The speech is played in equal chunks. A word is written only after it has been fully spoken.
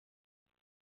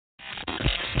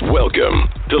Welcome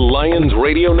to Lyons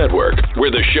Radio Network, where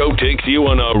the show takes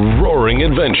you on a roaring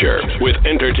adventure with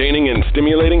entertaining and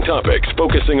stimulating topics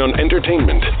focusing on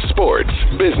entertainment, sports,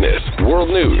 business, world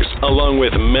news, along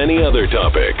with many other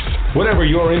topics. Whatever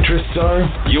your interests are,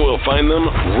 you will find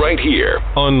them right here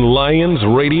on Lyons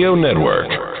Radio Network.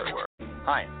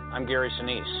 Hi, I'm Gary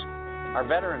Sinise. Our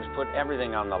veterans put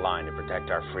everything on the line to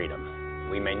protect our freedom.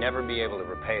 We may never be able to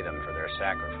repay them for their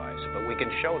sacrifice, but we can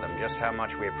show them just how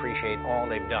much we appreciate all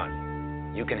they've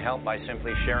done. You can help by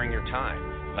simply sharing your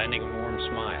time, lending a warm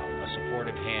smile, a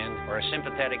supportive hand, or a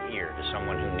sympathetic ear to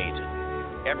someone who needs it.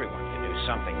 Everyone can do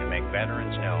something to make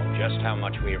veterans know just how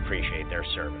much we appreciate their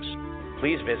service.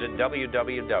 Please visit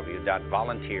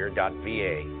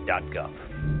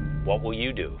www.volunteer.va.gov. What will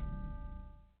you do?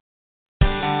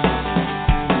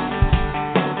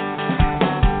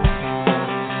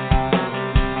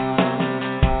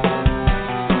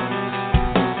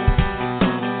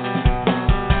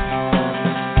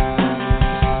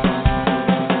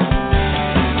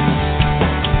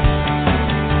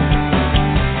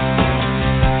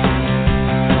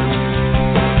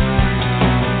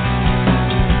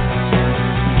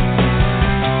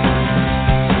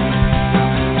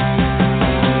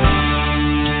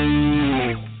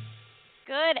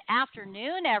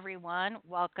 Everyone,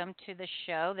 welcome to the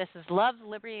show. This is Love,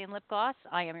 Liberty, and Lip Gloss.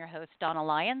 I am your host, Donna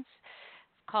Lyons,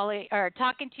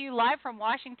 talking to you live from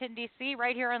Washington, D.C.,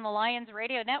 right here on the Lyons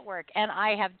Radio Network. And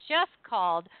I have just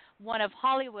called one of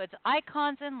Hollywood's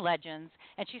icons and legends,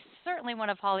 and she's certainly one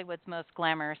of Hollywood's most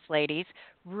glamorous ladies,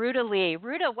 Ruta Lee.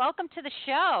 Ruta, welcome to the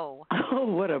show. Oh,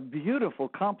 what a beautiful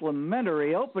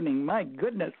complimentary opening. My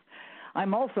goodness.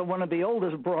 I'm also one of the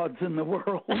oldest broads in the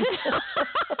world.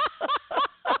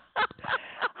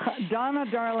 Donna,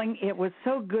 darling, it was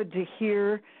so good to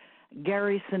hear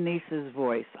Gary Sinise's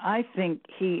voice. I think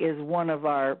he is one of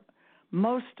our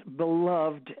most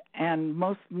beloved and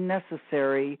most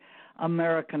necessary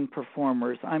American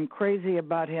performers. I'm crazy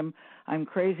about him. I'm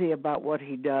crazy about what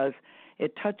he does.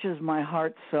 It touches my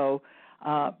heart so,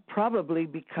 probably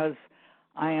because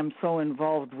I am so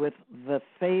involved with the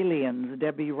Thalians.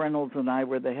 Debbie Reynolds and I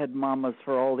were the head mamas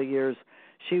for all the years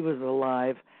she was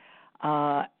alive.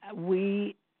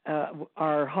 We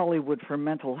are Hollywood for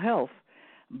mental health,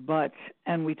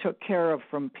 and we took care of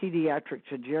from pediatric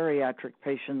to geriatric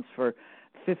patients for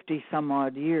 50 some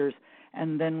odd years,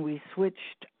 and then we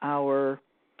switched our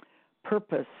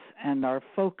purpose and our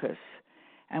focus,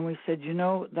 and we said,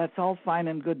 that's all fine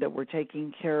and good that we're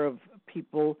taking care of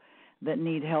people that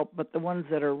need help, but the ones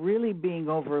that are really being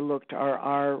overlooked are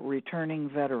our returning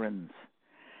veterans.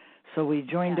 So we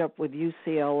joined up with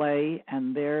UCLA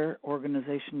and their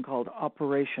organization called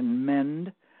Operation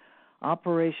Mend.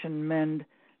 Operation Mend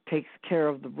takes care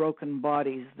of the broken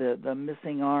bodies, the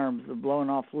missing arms, the blown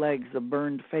off legs, the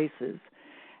burned faces.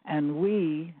 And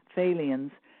we,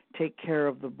 Thalians, take care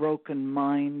of the broken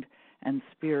mind and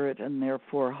spirit and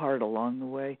therefore heart along the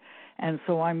way. And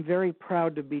so I'm very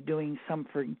proud to be doing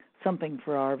something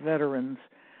for our veterans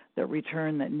that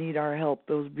return, that need our help.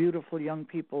 Those beautiful young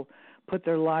people put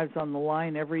their lives on the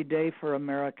line every day for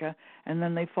America, and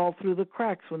then they fall through the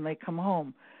cracks when they come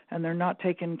home, and they're not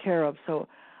taken care of. So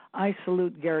I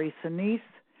salute Gary Sinise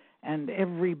and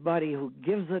everybody who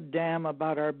gives a damn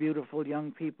about our beautiful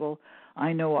young people.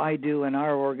 I know I do, and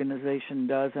our organization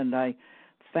does, and I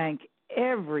thank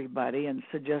everybody and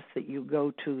suggest that you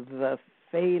go to the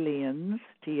Thalians,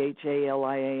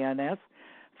 Thalians.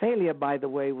 Thalia, by the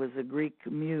way, was a Greek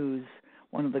muse,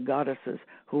 one of the goddesses,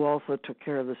 who also took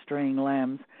care of the straying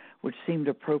lambs, which seemed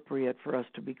appropriate for us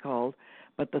to be called.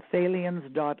 But the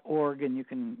Thalians.org, and you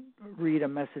can read a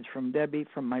message from Debbie,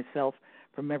 from myself,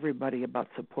 from everybody about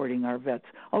supporting our vets.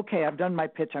 Okay, I've done my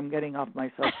pitch. I'm getting off my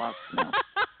soapbox now.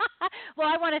 Well,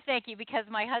 I want to thank you because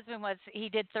my husband he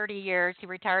did 30 years. He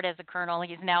retired as a colonel.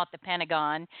 He's now at the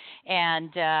Pentagon, and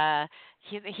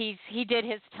he did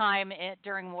his time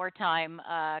during wartime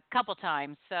a couple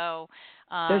times. So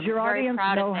does your audience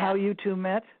know how you two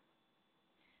met?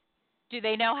 Do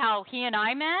they know how he and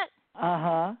I met?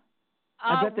 Uh-huh.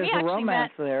 I bet there's a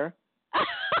romance there.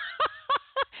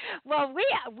 Well, we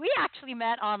actually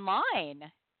met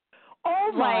online.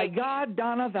 Oh, my God,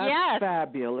 Donna, that's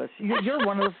fabulous. You're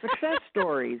one of the success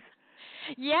stories.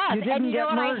 Yes. You didn't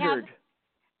get murdered.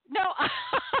 No.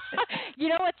 You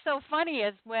know what's so funny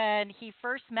is when he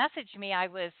first messaged me, I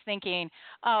was thinking,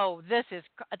 oh,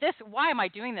 why am I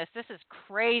doing this? This is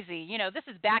crazy. This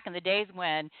is back in the days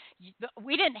when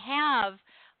we didn't have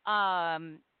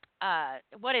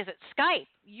what is it, Skype.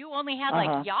 You only had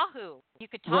like Yahoo. You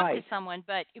could talk to someone,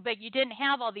 but you didn't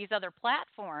have all these other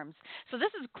platforms. So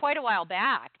this is quite a while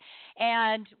back.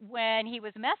 And when he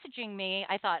was messaging me,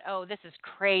 I thought, oh, this is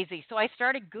crazy. So I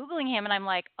started Googling him, and I'm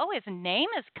like, oh, his name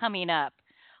is coming up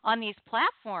on these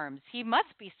platforms. He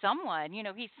must be someone,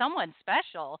 he's someone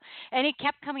special. And he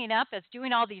kept coming up as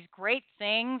doing all these great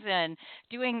things and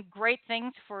doing great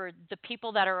things for the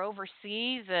people that are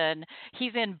overseas. And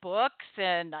he's in books.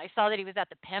 And I saw that he was at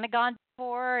the Pentagon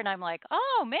before. And I'm like,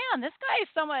 oh, man, this guy is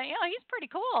someone, he's pretty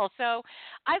cool. So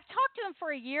I've talked to him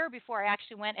for a year before I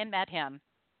actually went and met him.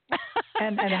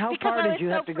 And how far did you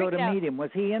have to go to meet him?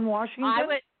 Was he in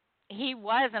Washington? He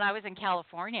was, and I was in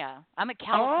California. I'm a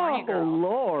California girl. Oh,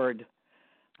 Lord.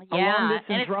 Yeah. A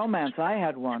long-distance romance. I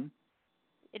had one.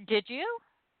 Did you?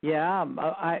 Yeah.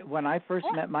 When I first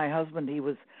met my husband, he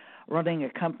was running a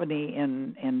company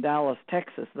in Dallas,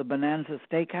 Texas, the Bonanza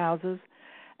Steakhouses,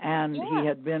 and he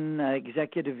had been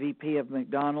executive VP of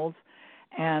McDonald's.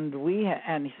 And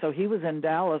so he was in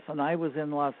Dallas, and I was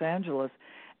in Los Angeles,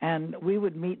 and we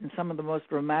would meet in some of the most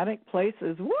romantic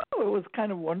places. Woo! It was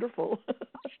kind of wonderful.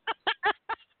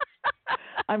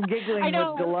 I'm giggling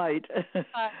with delight.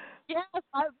 Yes,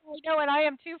 I know, and I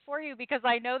am too for you, because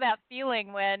I know that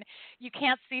feeling when you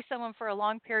can't see someone for a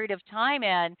long period of time,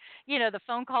 and the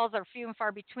phone calls are few and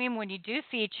far between. When you do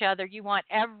see each other, you want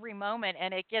every moment,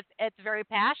 and it's very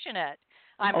passionate.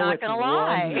 I'm not going to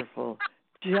lie. Wonderful,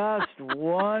 just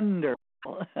wonderful.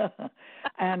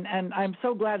 and I'm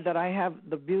so glad that I have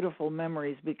the beautiful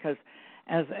memories, because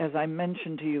as I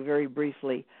mentioned to you very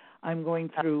briefly, I'm going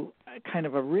through kind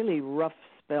of a really rough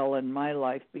spell in my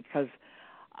life, because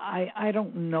I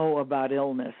don't know about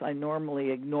illness. I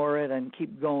normally ignore it and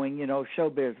keep going,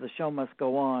 showbiz, the show must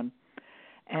go on.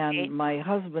 And my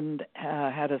husband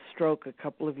had a stroke a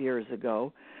couple of years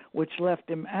ago, which left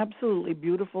him absolutely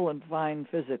beautiful and fine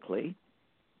physically.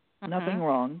 Nothing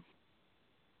wrong.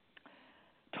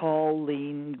 Tall,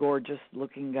 lean,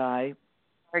 gorgeous-looking guy.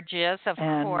 Gorgeous, of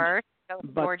course.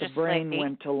 But the brain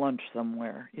went to lunch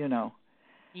somewhere, Yeah.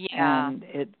 And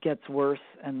it gets worse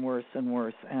and worse and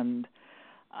worse. And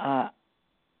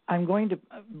I'm going to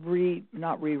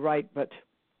not rewrite, but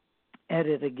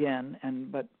edit again,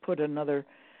 but put another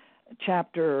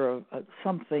chapter of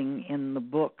something in the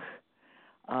book,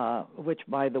 which,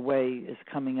 by the way, is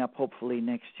coming up hopefully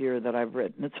next year, that I've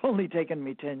written. It's only taken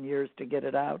me 10 years to get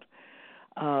it out.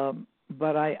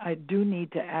 But I do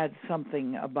need to add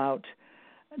something about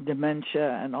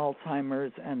dementia and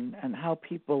Alzheimer's and how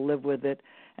people live with it,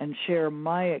 and share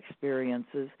my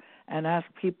experiences and ask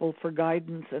people for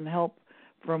guidance and help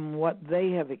from what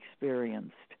they have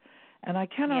experienced. And I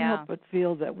cannot help but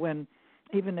feel that when,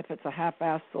 even if it's a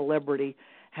half-assed celebrity,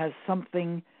 has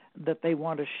something that they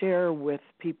want to share with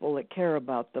people that care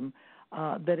about them,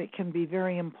 that it can be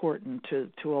very important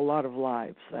to a lot of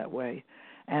lives that way,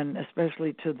 and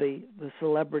especially to the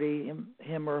celebrity,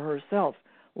 him or herself,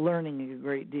 learning a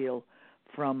great deal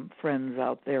from friends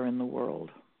out there in the world.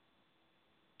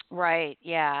 Right,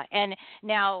 yeah. And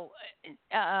now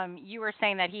you were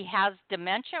saying that he has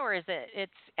dementia, or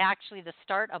it's actually the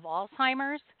start of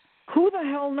Alzheimer's? Who the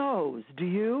hell knows? Do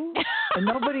you? And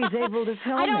nobody's able to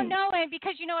tell me. I don't know, and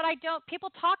because you know what, people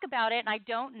talk about it, and I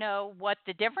don't know what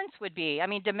the difference would be. I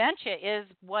mean, dementia is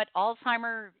what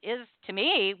Alzheimer is to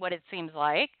me, what it seems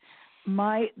like.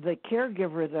 The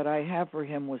caregiver that I have for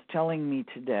him was telling me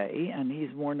today, and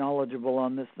he's more knowledgeable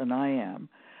on this than I am,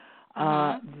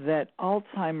 that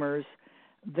Alzheimer's,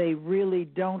 they really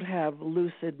don't have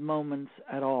lucid moments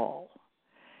at all.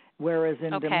 Whereas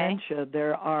in dementia,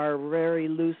 there are very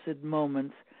lucid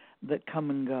moments that come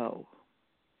and go.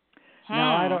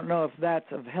 Now, I don't know if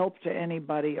that's of help to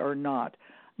anybody or not.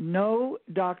 No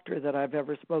doctor that I've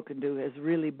ever spoken to has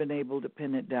really been able to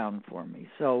pin it down for me.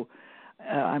 So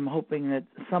I'm hoping that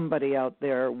somebody out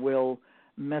there will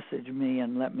message me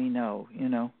and let me know,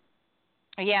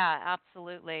 Yeah,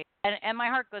 absolutely. And my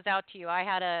heart goes out to you. I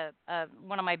had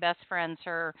one of my best friends,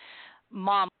 her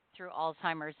mom through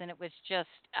Alzheimer's, and it was just,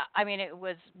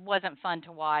 it wasn't fun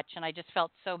to watch, and I just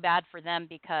felt so bad for them,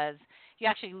 because you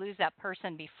actually lose that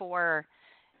person before,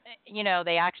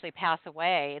 they actually pass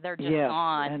away. They're just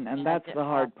gone. And that's the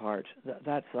hard part.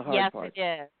 That's the hard part.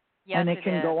 Yes, it is. Yes, and it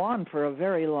can go on for a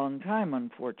very long time,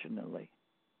 unfortunately.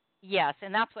 Yes,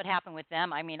 and that's what happened with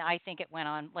them. I think it went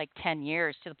on like 10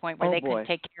 years, to the point where they couldn't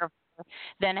take care of her,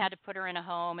 then had to put her in a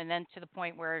home, and then to the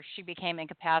point where she became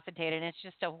incapacitated. And it's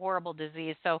just a horrible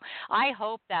disease. So I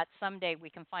hope that someday we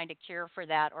can find a cure for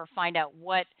that, or find out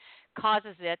what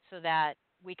causes it, so that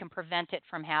we can prevent it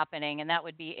from happening. And that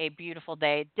would be a beautiful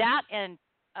day. That and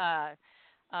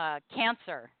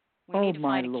cancer. We need to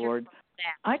find a cure for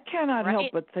I cannot right?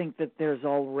 help but think that there's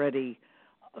already,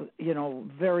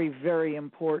 very, very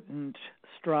important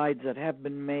strides that have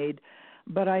been made.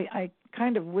 But I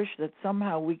kind of wish that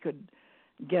somehow we could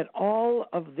get all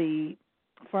of the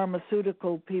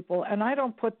pharmaceutical people, and I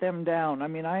don't put them down. I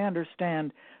mean, I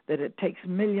understand that it takes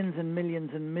millions and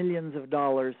millions and millions of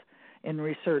dollars in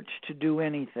research to do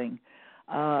anything.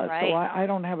 Right. So I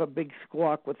don't have a big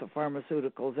squawk with the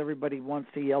pharmaceuticals. Everybody wants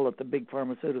to yell at the big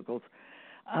pharmaceuticals.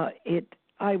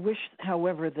 I wish,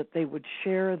 however, that they would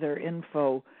share their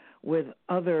info with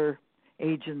other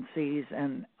agencies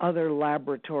and other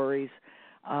laboratories,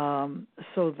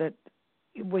 so that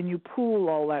when you pool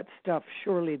all that stuff,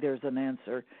 surely there's an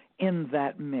answer in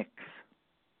that mix.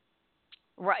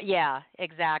 Right. Yeah,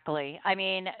 exactly. I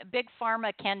mean, big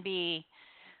pharma can be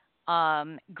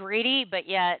greedy, but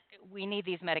yet we need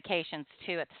these medications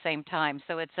too at the same time.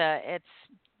 So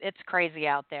it's crazy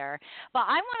out there. But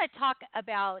I want to talk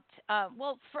about.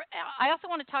 I also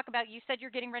want to talk about. You said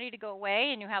you're getting ready to go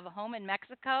away, and you have a home in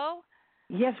Mexico.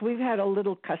 Yes, we've had a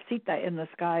little casita in the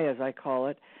sky, as I call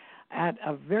it, at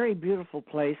a very beautiful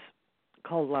place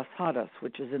called Las Hadas,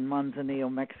 which is in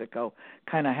Manzanillo, Mexico,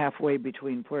 kind of halfway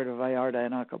between Puerto Vallarta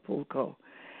and Acapulco.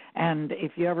 And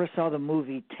if you ever saw the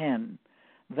movie 10,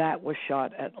 that was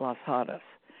shot at Las Hadas,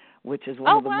 which is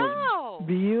one of the most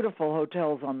beautiful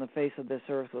hotels on the face of this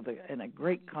earth, in a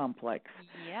great complex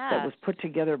that was put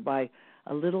together by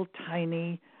a little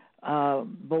tiny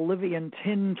Bolivian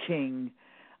tin king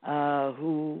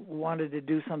who wanted to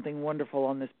do something wonderful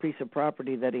on this piece of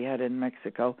property that he had in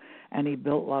Mexico, and he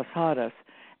built Las Hadas.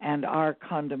 And our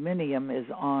condominium is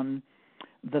on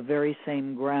the very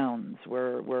same grounds.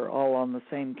 We're all on the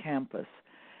same campus.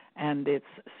 And it's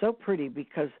so pretty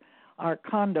because our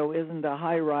condo isn't a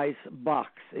high-rise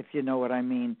box, if you know what I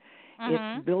mean. Mm-hmm.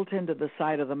 It's built into the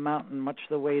side of the mountain, much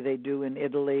the way they do in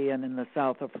Italy and in the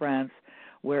south of France,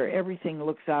 where everything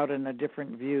looks out in a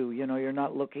different view. You're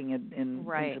not looking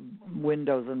into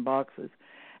windows and boxes.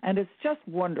 And it's just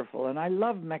wonderful. And I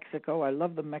love Mexico. I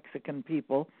love the Mexican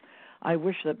people. I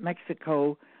wish that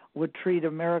Mexico would treat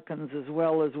Americans as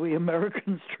well as we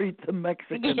Americans treat the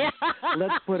Mexicans. Yeah.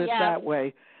 Let's put it that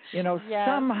way.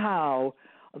 Somehow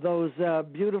those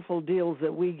beautiful deals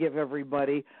that we give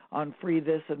everybody on free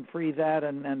this and free that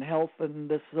and health and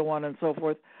this, so on and so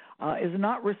forth, is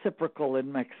not reciprocal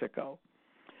in Mexico.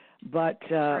 But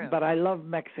I love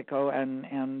Mexico,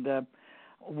 and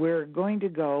we're going to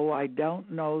go. I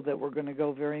don't know that we're going to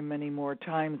go very many more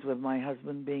times with my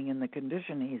husband being in the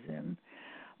condition he's in,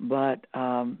 but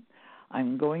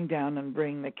I'm going down and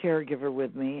bring the caregiver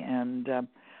with me, and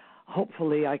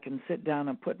hopefully I can sit down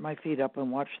and put my feet up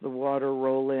and watch the water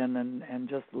roll in and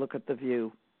just look at the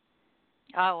view.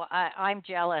 Oh, I'm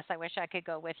jealous. I wish I could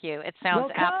go with you. It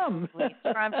sounds absolutely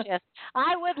scrumptious.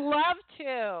 I would love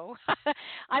to.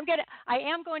 I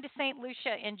am going to St.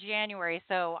 Lucia in January,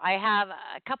 so I have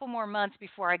a couple more months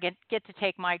before I get to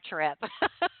take my trip.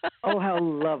 Oh, how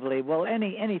lovely. Well,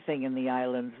 anything in the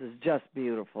islands is just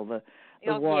beautiful. The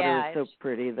water is so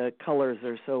pretty. The colors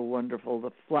are so wonderful.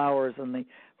 The flowers and the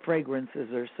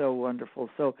fragrances are so wonderful.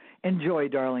 So enjoy,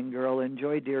 darling girl.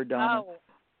 Enjoy, dear Donna. Oh.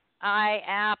 I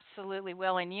absolutely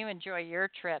will, and you enjoy your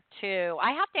trip, too.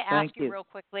 I have to ask you real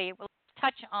quickly, we'll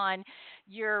touch on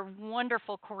your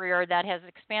wonderful career that has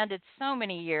expanded so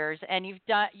many years, and you've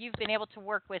been able to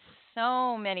work with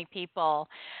so many people.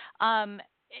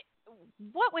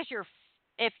 What was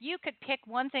if you could pick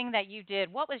one thing that you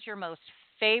did, what was your most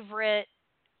favorite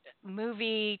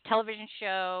movie, television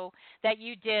show that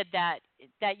you did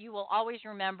that you will always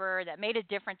remember, that made a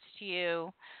difference to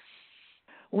you?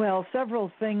 Well,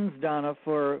 several things, Donna,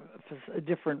 for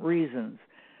different reasons.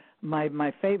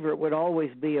 My favorite would always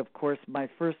be, of course, my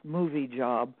first movie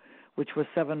job, which was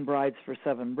 7 Brides for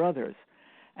 7 Brothers.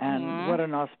 And what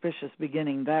an auspicious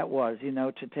beginning that was,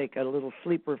 to take a little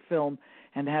sleeper film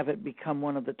and have it become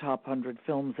one of the top 100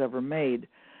 films ever made.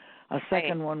 A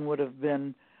second one would have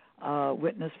been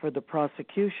Witness for the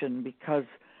Prosecution, because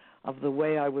of the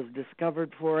way I was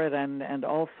discovered for it, and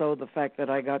also the fact that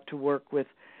I got to work with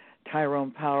Tyrone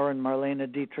Power and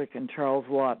Marlene Dietrich and Charles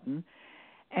Lawton.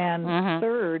 And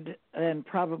third, and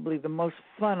probably the most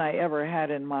fun I ever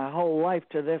had in my whole life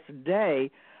to this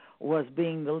day, was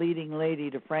being the leading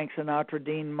lady to Frank Sinatra,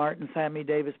 Dean Martin, Sammy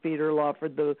Davis, Peter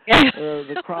Lawford, the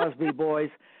Crosby Boys,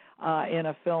 in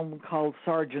a film called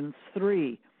Sergeants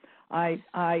 3.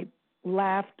 I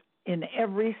laughed in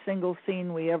every single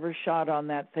scene we ever shot on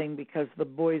that thing because the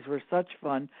boys were such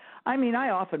fun. I mean,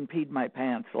 I often peed my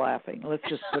pants laughing. Let's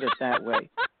just put it that way.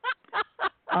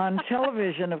 On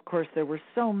television, of course, there were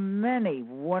so many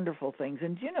wonderful things.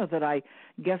 And you know that I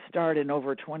guest starred in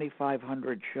over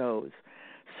 2,500 shows.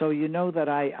 So you know that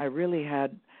I really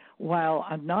had, while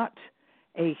I'm not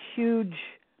a huge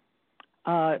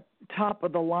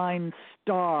top-of-the-line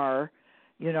star,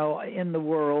 in the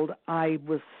world, I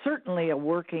was certainly a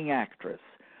working actress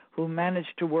who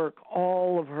managed to work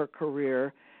all of her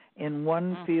career in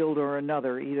one field or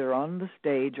another, either on the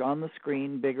stage, on the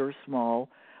screen, big or small,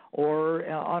 or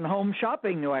on Home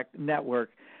Shopping Network.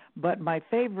 But my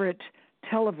favorite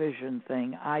television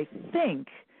thing, I think,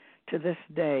 to this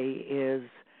day, is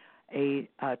a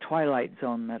Twilight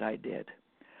Zone that I did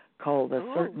called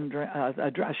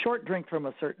a short drink from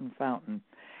a certain fountain,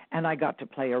 and I got to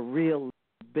play a real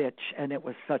bitch, and it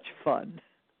was such fun.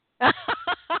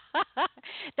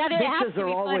 Bitches are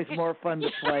always more fun to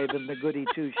play than the goody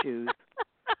two-shoes.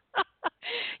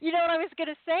 You know what I was going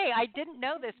to say? I didn't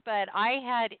know this, but I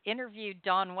had interviewed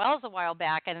Dawn Wells a while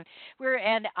back, and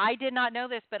I did not know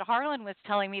this, but Harlan was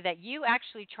telling me that you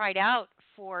actually tried out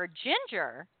for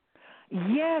Ginger.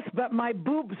 Yes, but my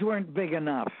boobs weren't big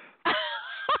enough.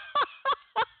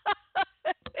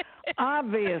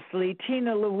 Obviously,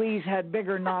 Tina Louise had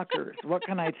bigger knockers. What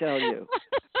can I tell you?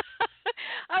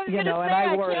 I was going to say, and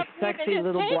I wore a sexy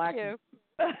little black.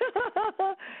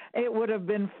 It would have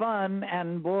been fun,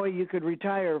 and boy, you could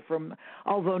retire from.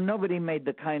 Although nobody made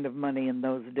the kind of money in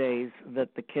those days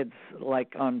that the kids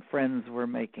like on Friends were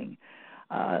making.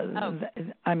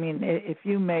 I mean, if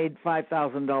you made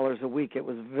 $5,000 a week, it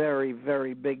was very,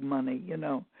 very big money,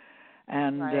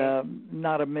 and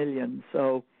not $1 million.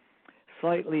 So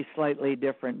slightly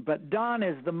different. But Dawn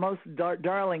is the most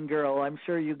darling girl. I'm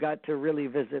sure you got to really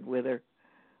visit with her.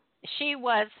 She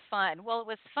was fun. Well, it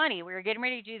was funny. We were getting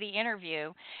ready to do the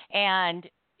interview, and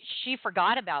she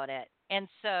forgot about it. And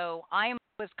so I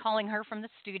was calling her from the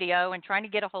studio and trying to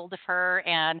get a hold of her,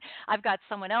 and I've got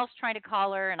someone else trying to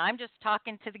call her, and I'm just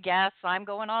talking to the guests. I'm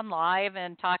going on live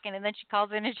and talking, and then she calls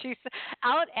in, and she's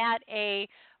out at a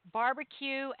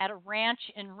barbecue at a ranch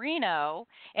in Reno,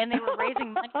 and they were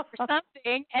raising money for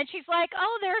something, and she's like,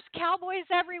 oh, there's cowboys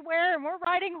everywhere, and we're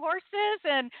riding horses,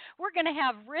 and we're going to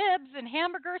have ribs and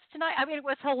hamburgers tonight. I mean, it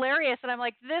was hilarious, and I'm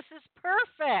like, this is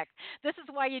perfect. This is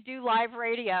why you do live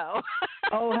radio.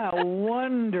 Oh, how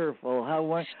wonderful.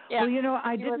 Yeah. Well,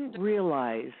 I didn't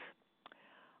realize,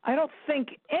 I don't think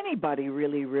anybody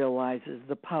really realizes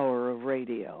the power of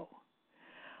radio.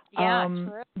 Yeah,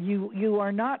 true. You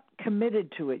are not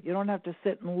committed to it. You don't have to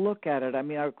sit and look at it. I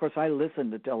mean, of course, I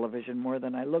listen to television more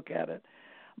than I look at it.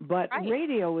 But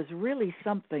radio is really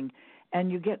something, and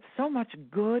you get so much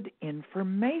good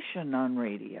information on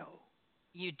radio.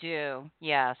 You do,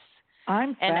 yes.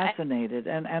 I'm fascinated.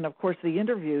 And of course, the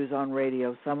interviews on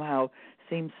radio somehow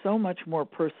seem so much more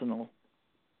personal.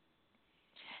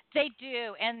 They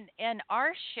do, and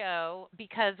our show,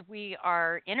 because we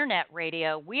are internet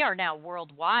radio, we are now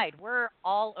worldwide. We're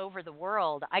all over the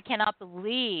world. I cannot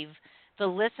believe the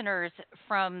listeners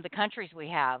from the countries we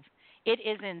have. It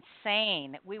is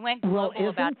insane. We went global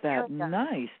about a year ago. Isn't that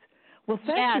nice? Well,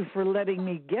 thank you for letting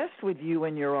me guest with you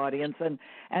and your audience. And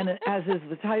as is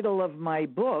the title of my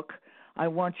book, I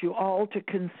want you all to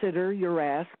consider your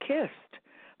ass kissed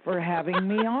for having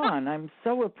me on. I'm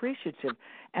so appreciative.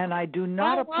 And I do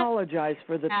not apologize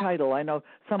for the title. I know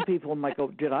some people might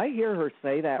go, did I hear her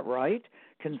say that right?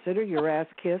 Consider your ass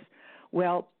kissed.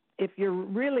 Well, if you're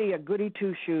really a goody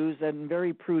two-shoes and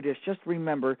very prudish, just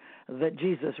remember that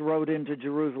Jesus rode into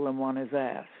Jerusalem on his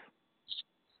ass.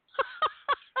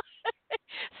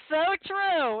 So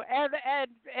true,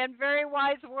 and very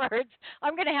wise words.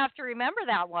 I'm going to have to remember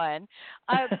that one.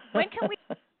 When do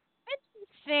you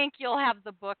think you'll have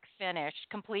the book finished,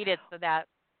 completed, so that?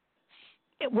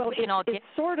 Well, it's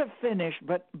sort of finished,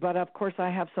 but of course I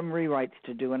have some rewrites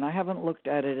to do, and I haven't looked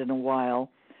at it in a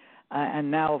while. And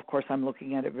now, of course, I'm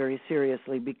looking at it very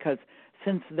seriously because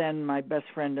since then my best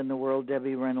friend in the world,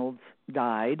 Debbie Reynolds,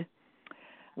 died,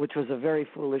 which was a very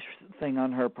foolish thing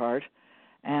on her part.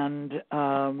 And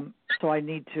so I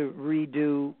need to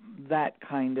redo that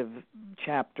kind of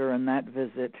chapter and that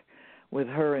visit with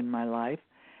her in my life.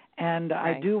 And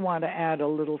I do want to add a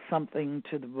little something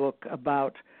to the book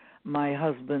about my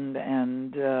husband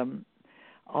and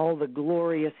all the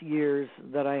glorious years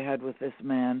that I had with this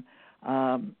man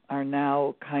are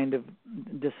now kind of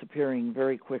disappearing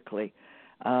very quickly.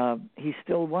 He's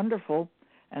still wonderful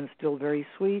and still very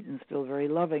sweet and still very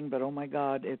loving, but oh my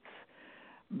God,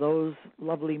 those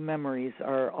lovely memories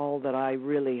are all that I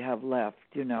really have left,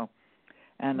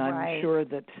 And I'm sure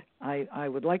that I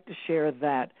would like to share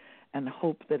that and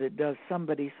hope that it does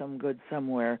somebody some good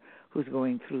somewhere who's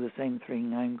going through the same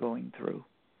thing I'm going through.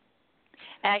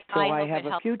 I have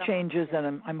a few changes,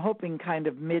 and I'm hoping kind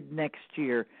of mid-next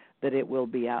year that it will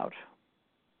be out.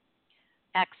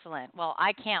 Excellent. Well,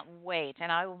 I can't wait,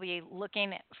 and I will be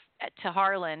looking to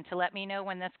Harlan to let me know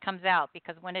when this comes out,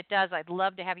 because when it does, I'd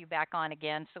love to have you back on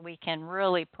again so we can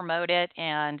really promote it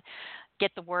and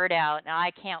get the word out. And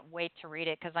I can't wait to read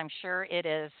it because I'm sure it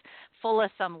is full of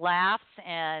some laughs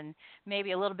and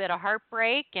maybe a little bit of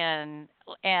heartbreak, and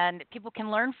people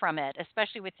can learn from it,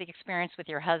 especially with the experience with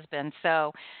your husband.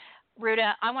 So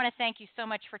Ruta, I want to thank you so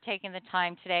much for taking the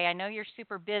time today. I know you're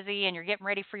super busy and you're getting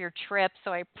ready for your trip,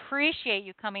 so I appreciate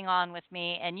you coming on with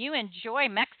me. And you enjoy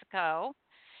Mexico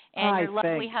and your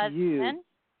lovely husband. You,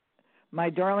 my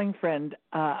darling friend.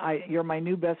 You're my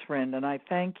new best friend, and I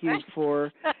thank you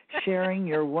for sharing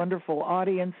your wonderful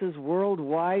audiences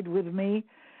worldwide with me.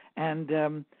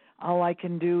 And all I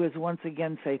can do is once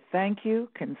again say thank you,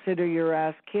 consider your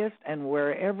ass kissed, and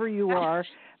wherever you are,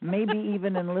 maybe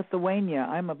even in Lithuania.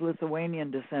 I'm of Lithuanian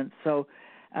descent, so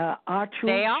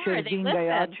ačiū,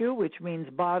 širdingai ačiū, which means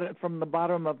from the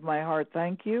bottom of my heart,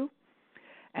 thank you.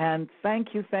 And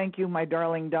thank you, my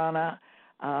darling Donna.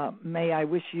 May I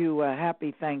wish you a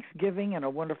happy Thanksgiving and a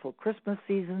wonderful Christmas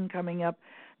season coming up.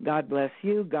 God bless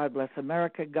you. God bless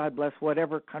America. God bless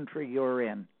whatever country you're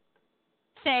in.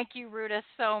 Thank you, Ruta,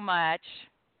 so much.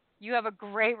 You have a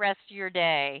great rest of your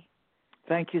day.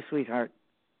 Thank you, sweetheart.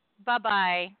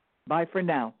 Bye-bye. Bye for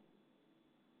now.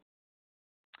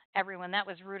 Everyone, that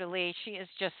was Ruta Lee. She is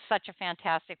just such a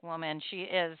fantastic woman. She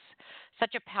is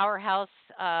such a powerhouse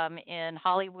in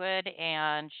Hollywood,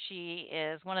 and she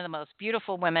is one of the most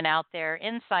beautiful women out there,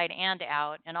 inside and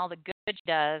out, and all the good she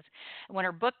does. When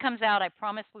her book comes out, I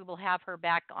promise we will have her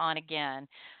back on again.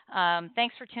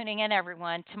 Thanks for tuning in,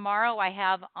 everyone. Tomorrow I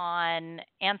have on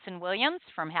Anson Williams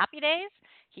from Happy Days.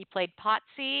 He played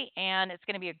Potsy, and it's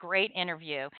going to be a great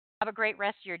interview. Have a great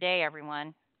rest of your day,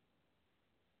 everyone.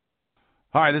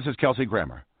 Hi, this is Kelsey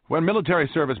Grammer. When military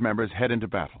service members head into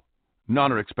battle,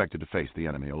 none are expected to face the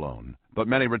enemy alone, but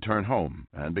many return home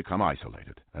and become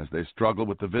isolated as they struggle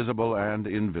with the visible and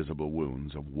invisible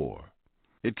wounds of war.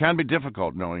 It can be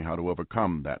difficult knowing how to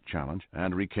overcome that challenge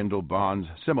and rekindle bonds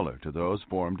similar to those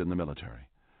formed in the military.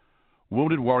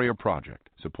 Wounded Warrior Project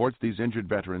supports these injured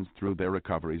veterans through their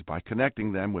recoveries by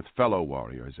connecting them with fellow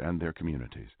warriors and their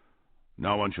communities.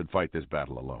 No one should fight this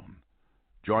battle alone.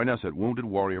 Join us at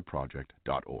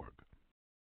woundedwarriorproject.org.